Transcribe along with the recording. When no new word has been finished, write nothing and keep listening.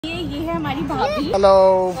है हमारी भाभी। हेलो।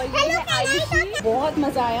 बहुत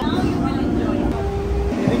मजा आया।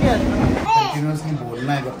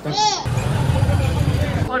 बोलना है जब तक।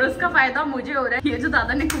 और उसका फायदा मुझे हो रहा है, ये जो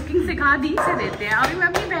दादा ने कुकिंग सिखा दी इसे देते हैं। अभी मैं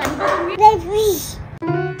अपनी बहन को दूंगी।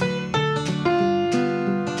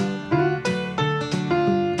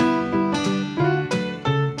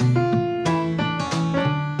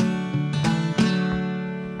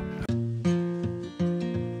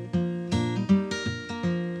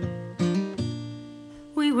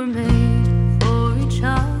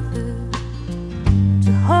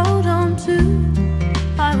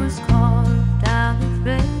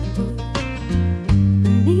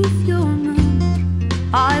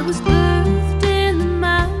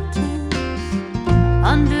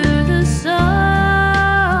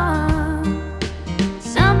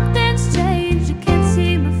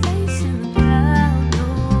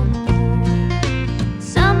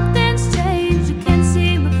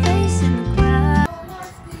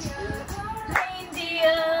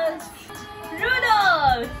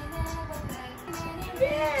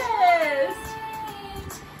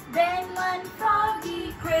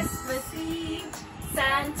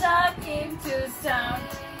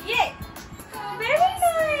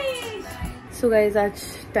 सो गाइस, आज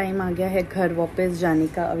टाइम आ गया है घर वापस जाने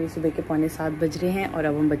का। अभी सुबह के 6:45 बज रहे हैं और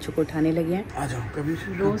अब हम बच्चों को उठाने लगे हैं। आ जाओ। कभी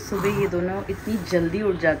रोज सुबह ये दोनों इतनी जल्दी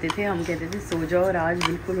उठ जाते थे, हम कहते थे सो जाओ, और आज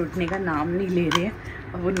बिल्कुल उठने का नाम नहीं ले रहे हैं।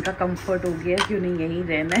 अब उनका कंफर्ट हो गया, क्यों नहीं यहीं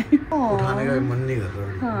रहना है। उठाने का मन नहीं कर रहा।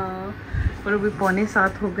 हाँ, और अभी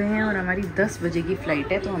 6:45 हो गए हैं और हमारी 10 बजे की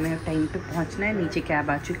फ़्लाइट है, तो हमें टाइम पे पहुंचना है। नीचे कैब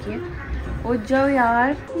आ चुकी है। उठ जाओ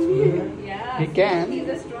यार।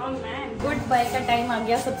 गुड बाय का टाइम आ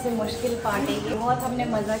गया। सबसे मुश्किल पार्ट है ये। बहुत हमने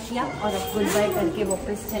मजा किया और अब गुड बाय करके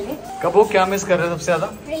वापस चले। कब वो क्या मिस कर रहे हो सबसे ज्यादा?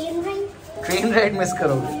 ट्रेन राइड मिस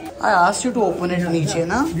करोगे। I asked you to open it नीचे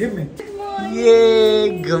ना। ये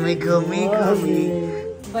गमी गमी गमी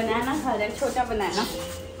बनाना खा रहे, छोटा बनाना।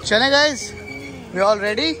 चले गाइस, वी ऑल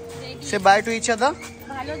रेडी? से बाय टू ईच अदर।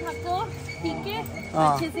 भालो थको, ठीक है?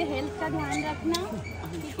 अच्छे से हेल्थ का ध्यान रखना,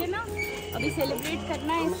 ठीक है ना? अभी सेलिब्रेट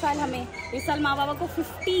करना है इस साल हमें। इस साल माँ बाबा को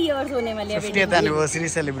 50 इयर्स होने वाले हैं। 50th एनिवर्सरी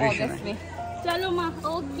सेलिब्रेशन है। चलो माँ,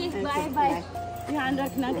 ओके, बाय बाय, ध्यान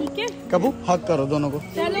रखना, ठीक है? कबू हक करो दोनों को।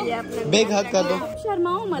 चलो बिग हक कर दो।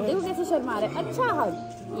 शर्माओ मत, देखो कैसे शर्मा रहे। अच्छा हक,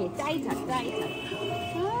 ये टाइट हक, टाइट हक।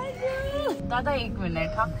 दादा 1 मिनट,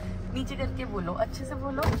 हाँ नीचे करके बोलो, अच्छे से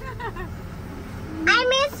बोलो। I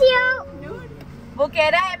miss you. वो कह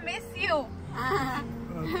रहा है miss you.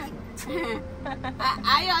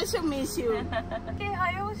 I also miss you. Okay,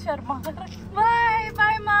 आयो शर्मा। Bye,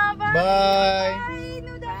 bye माँ, bye. Bye.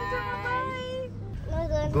 No, Dada,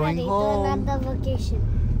 bye. Going home. Another vacation.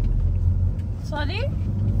 Sorry?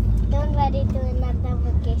 Don't worry to another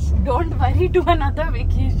vacation. Don't worry to another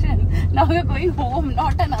vacation. Now we're going home,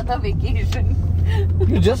 not another vacation.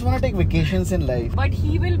 You just want to take vacations in life. But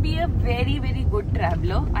he will be a very, very good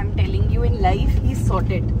traveler. I'm telling you, in life, he's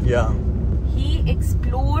sorted. Yeah. He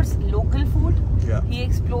explores local food. Yeah. He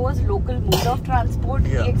explores local mode of transport.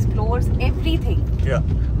 Yeah. He explores everything. Yeah.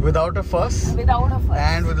 Without a fuss. Without a fuss.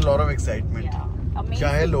 And with a lot of excitement. Yeah. Amazing.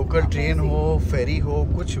 चाहे local train हो, फेरी हो,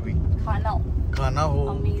 कुछ भी खाना हो।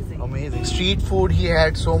 Amazing. Street food he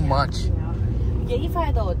had so much. यही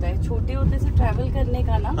फायदा होता है छोटे होते से ट्रैवल करने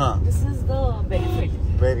का ना। This is the benefit.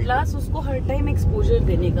 Plus उसको हर टाइम एक्सपोजर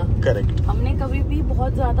देने का। करेक्ट। हमने कभी भी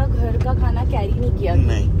बहुत ज्यादा घर का खाना कैरी नहीं किया।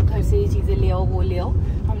 नहीं। घर से ये चीजें ले आओ, वो ले आओ।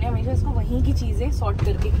 हमने हमेशा इसको वहीं की चीजें सॉर्ट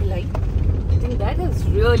करके खिलाई। I think that has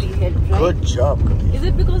really helped, right? Good job. Is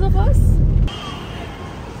it because of us?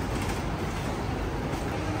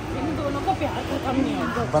 इन दोनों का प्यार खत्म नहीं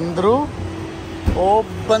होता। बंदरू, ओ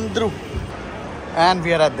बंदरू। And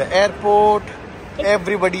we are at the airport.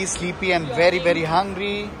 Everybody is sleepy and very, very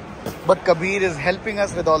hungry. But Kabir is helping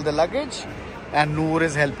us with all the luggage. And Noor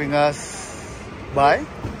is helping us by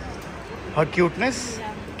her cuteness,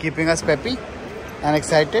 keeping us peppy and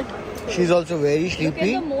excited. She's also very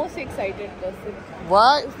sleepy. Look at the most excited person.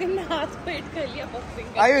 Why?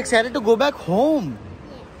 Are you excited to go back home?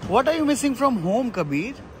 What are you missing from home,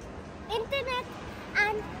 Kabir? Internet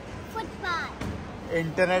and football.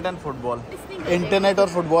 Internet and football. Internet और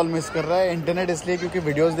football miss कर रहा है। Internet इसलिए क्योंकि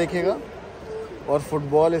videos देखेगा, और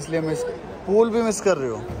football इसलिए miss. Pool भी मिस कर रहे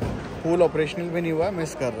हो? पूल ऑपरेशनल भी नहीं हुआ है,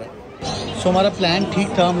 मिस कर रहा है। सो हमारा प्लान ठीक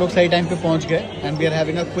था, हम लोग सही टाइम पे पहुंच गए। And we are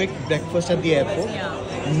having a quick breakfast at the airport.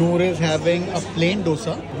 Noor is having a plane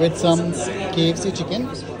dosa with some KFC chicken.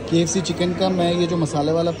 KFC chicken का मैं ये जो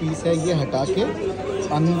मसाले वाला पीस है ये हटा के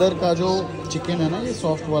अंदर का जो चिकन है ना, ये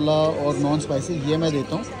सॉफ्ट वाला और नॉन स्पाइसी, ये मैं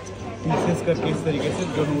देता हूँ पीसेस करके इस तरीके से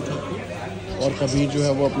दोनों उठा के। और कबीर जो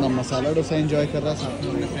है वो अपना मसाला डोसा एंजॉय कर रहा है। साथ में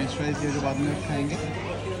हमने फ्रेंच फ्राइज ये जो बाद में खाएंगे।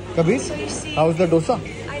 Kabir, how's the dosa?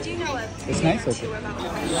 It's nice, okay.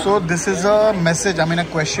 So this is a message, I mean a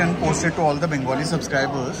question posted to all the Bengali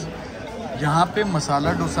subscribers. यहाँ पे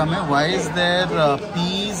मसाला डोसा में why is there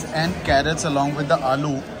peas and carrots along with the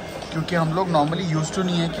आलू? क्योंकि हम लोग normally used to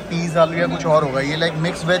नहीं है कि peas आलू या कुछ और होगा. ये like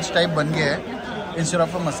mixed veg type बन गया है instead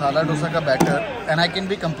of a masala dosa का batter. And I can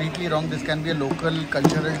be completely wrong. This can be a local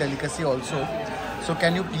cultural delicacy also. So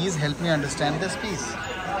can you please help me understand this piece?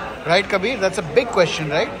 Right, Kabir? That's a big question,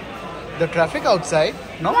 right? The traffic outside,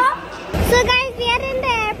 no? So guys, we are in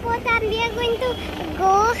the airport and we are going to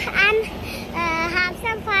go and have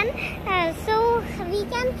some fun. So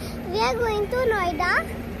we are going to Noida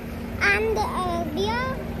and we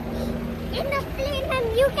are in the plane and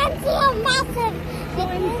you can see a massive.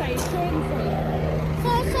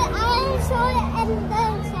 So I'll show in the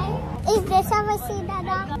inside. Is this our seat,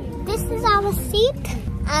 Dada? This is our seat.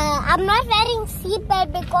 I'm not wearing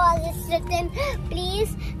seatbelt because it's written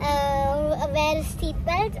please wear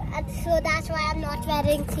seatbelt, so that's why I'm not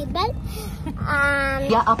wearing seatbelt.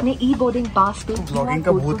 या अपने ई boarding pass पे blogging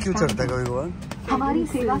का भूत क्यों चढ़ता है कभी-कभार? हमारी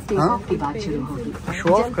सेवा टेक ऑफ के बाद शुरू होगी. शो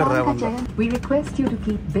ऑफ कर रहा है बंदा. We request you to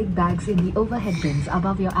keep big bags in the overhead bins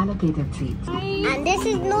above your allocated seats. And this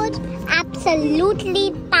is not absolutely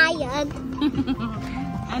tired.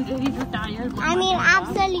 And ready to tire. I mean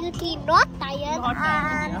absolutely not tired.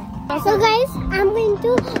 So guys, I'm going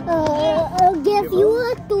to give you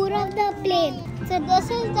a tour of the plane. So this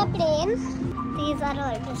is the plane. These are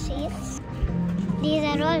all the seats. These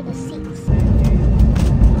are all the seats.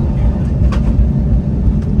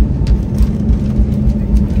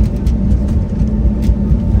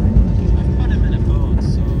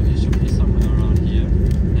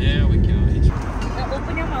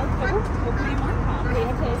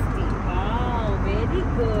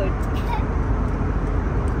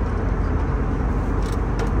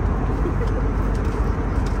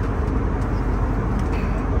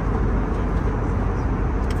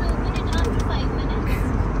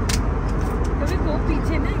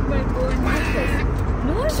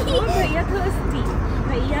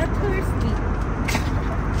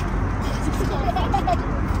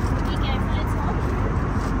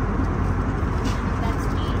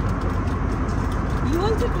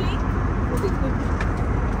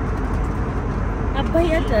 अब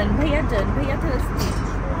भैया thirsty.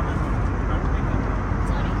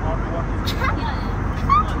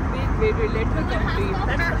 Wait, let her complete.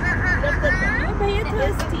 That's the thing. Bhaiya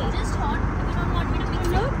thirsty. Just hot. You don't want me to mix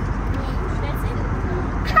it? That's it.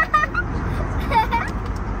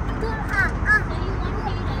 So you want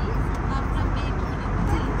tea rice after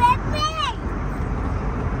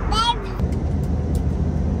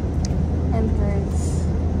And guys,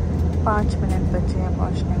 5 minute बचे हैं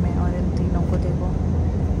पहुंचने में और इन तीनों को देखो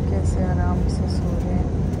कैसे आराम से सो रहे हैं.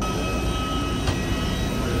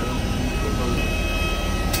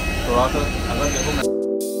 थोड़ा सा अगर देखो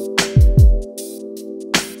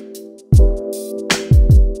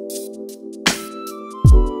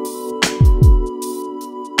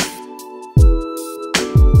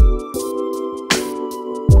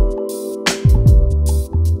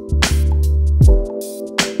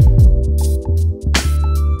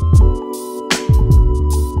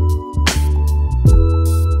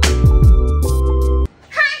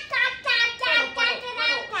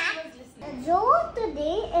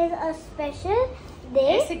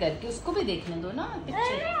ऐसे करके उसको भी देखने दो ना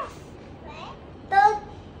picture.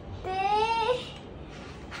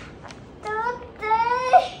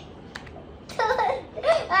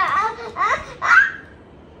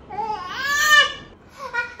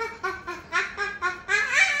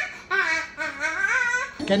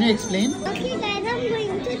 Can you explain? Okay guys, I'm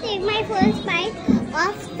going to take my first bite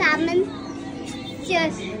of salmon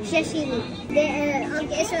sashimi.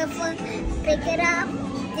 Okay, so pick it up.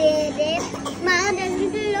 Mama,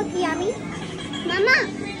 doesn't it look yummy? Mama,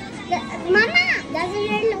 doesn't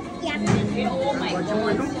it look yummy? Oh my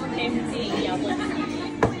god, so tempting.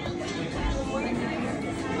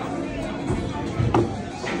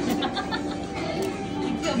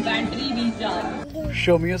 It's your battery recharge.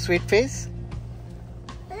 Show me your sweet face.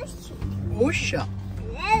 Usha.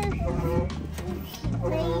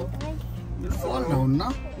 You fall down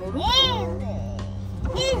now.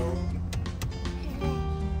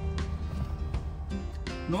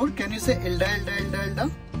 Noor, can you say Ilda, Ilda, Ilda, Ilda?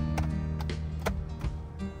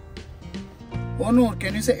 Oh Noor,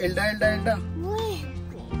 can you say Ilda, Ilda, Ilda?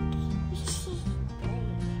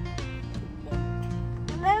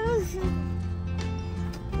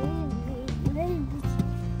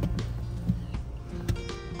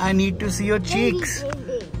 I need to see your cheeks.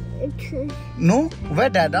 No? Where,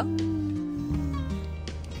 Dada?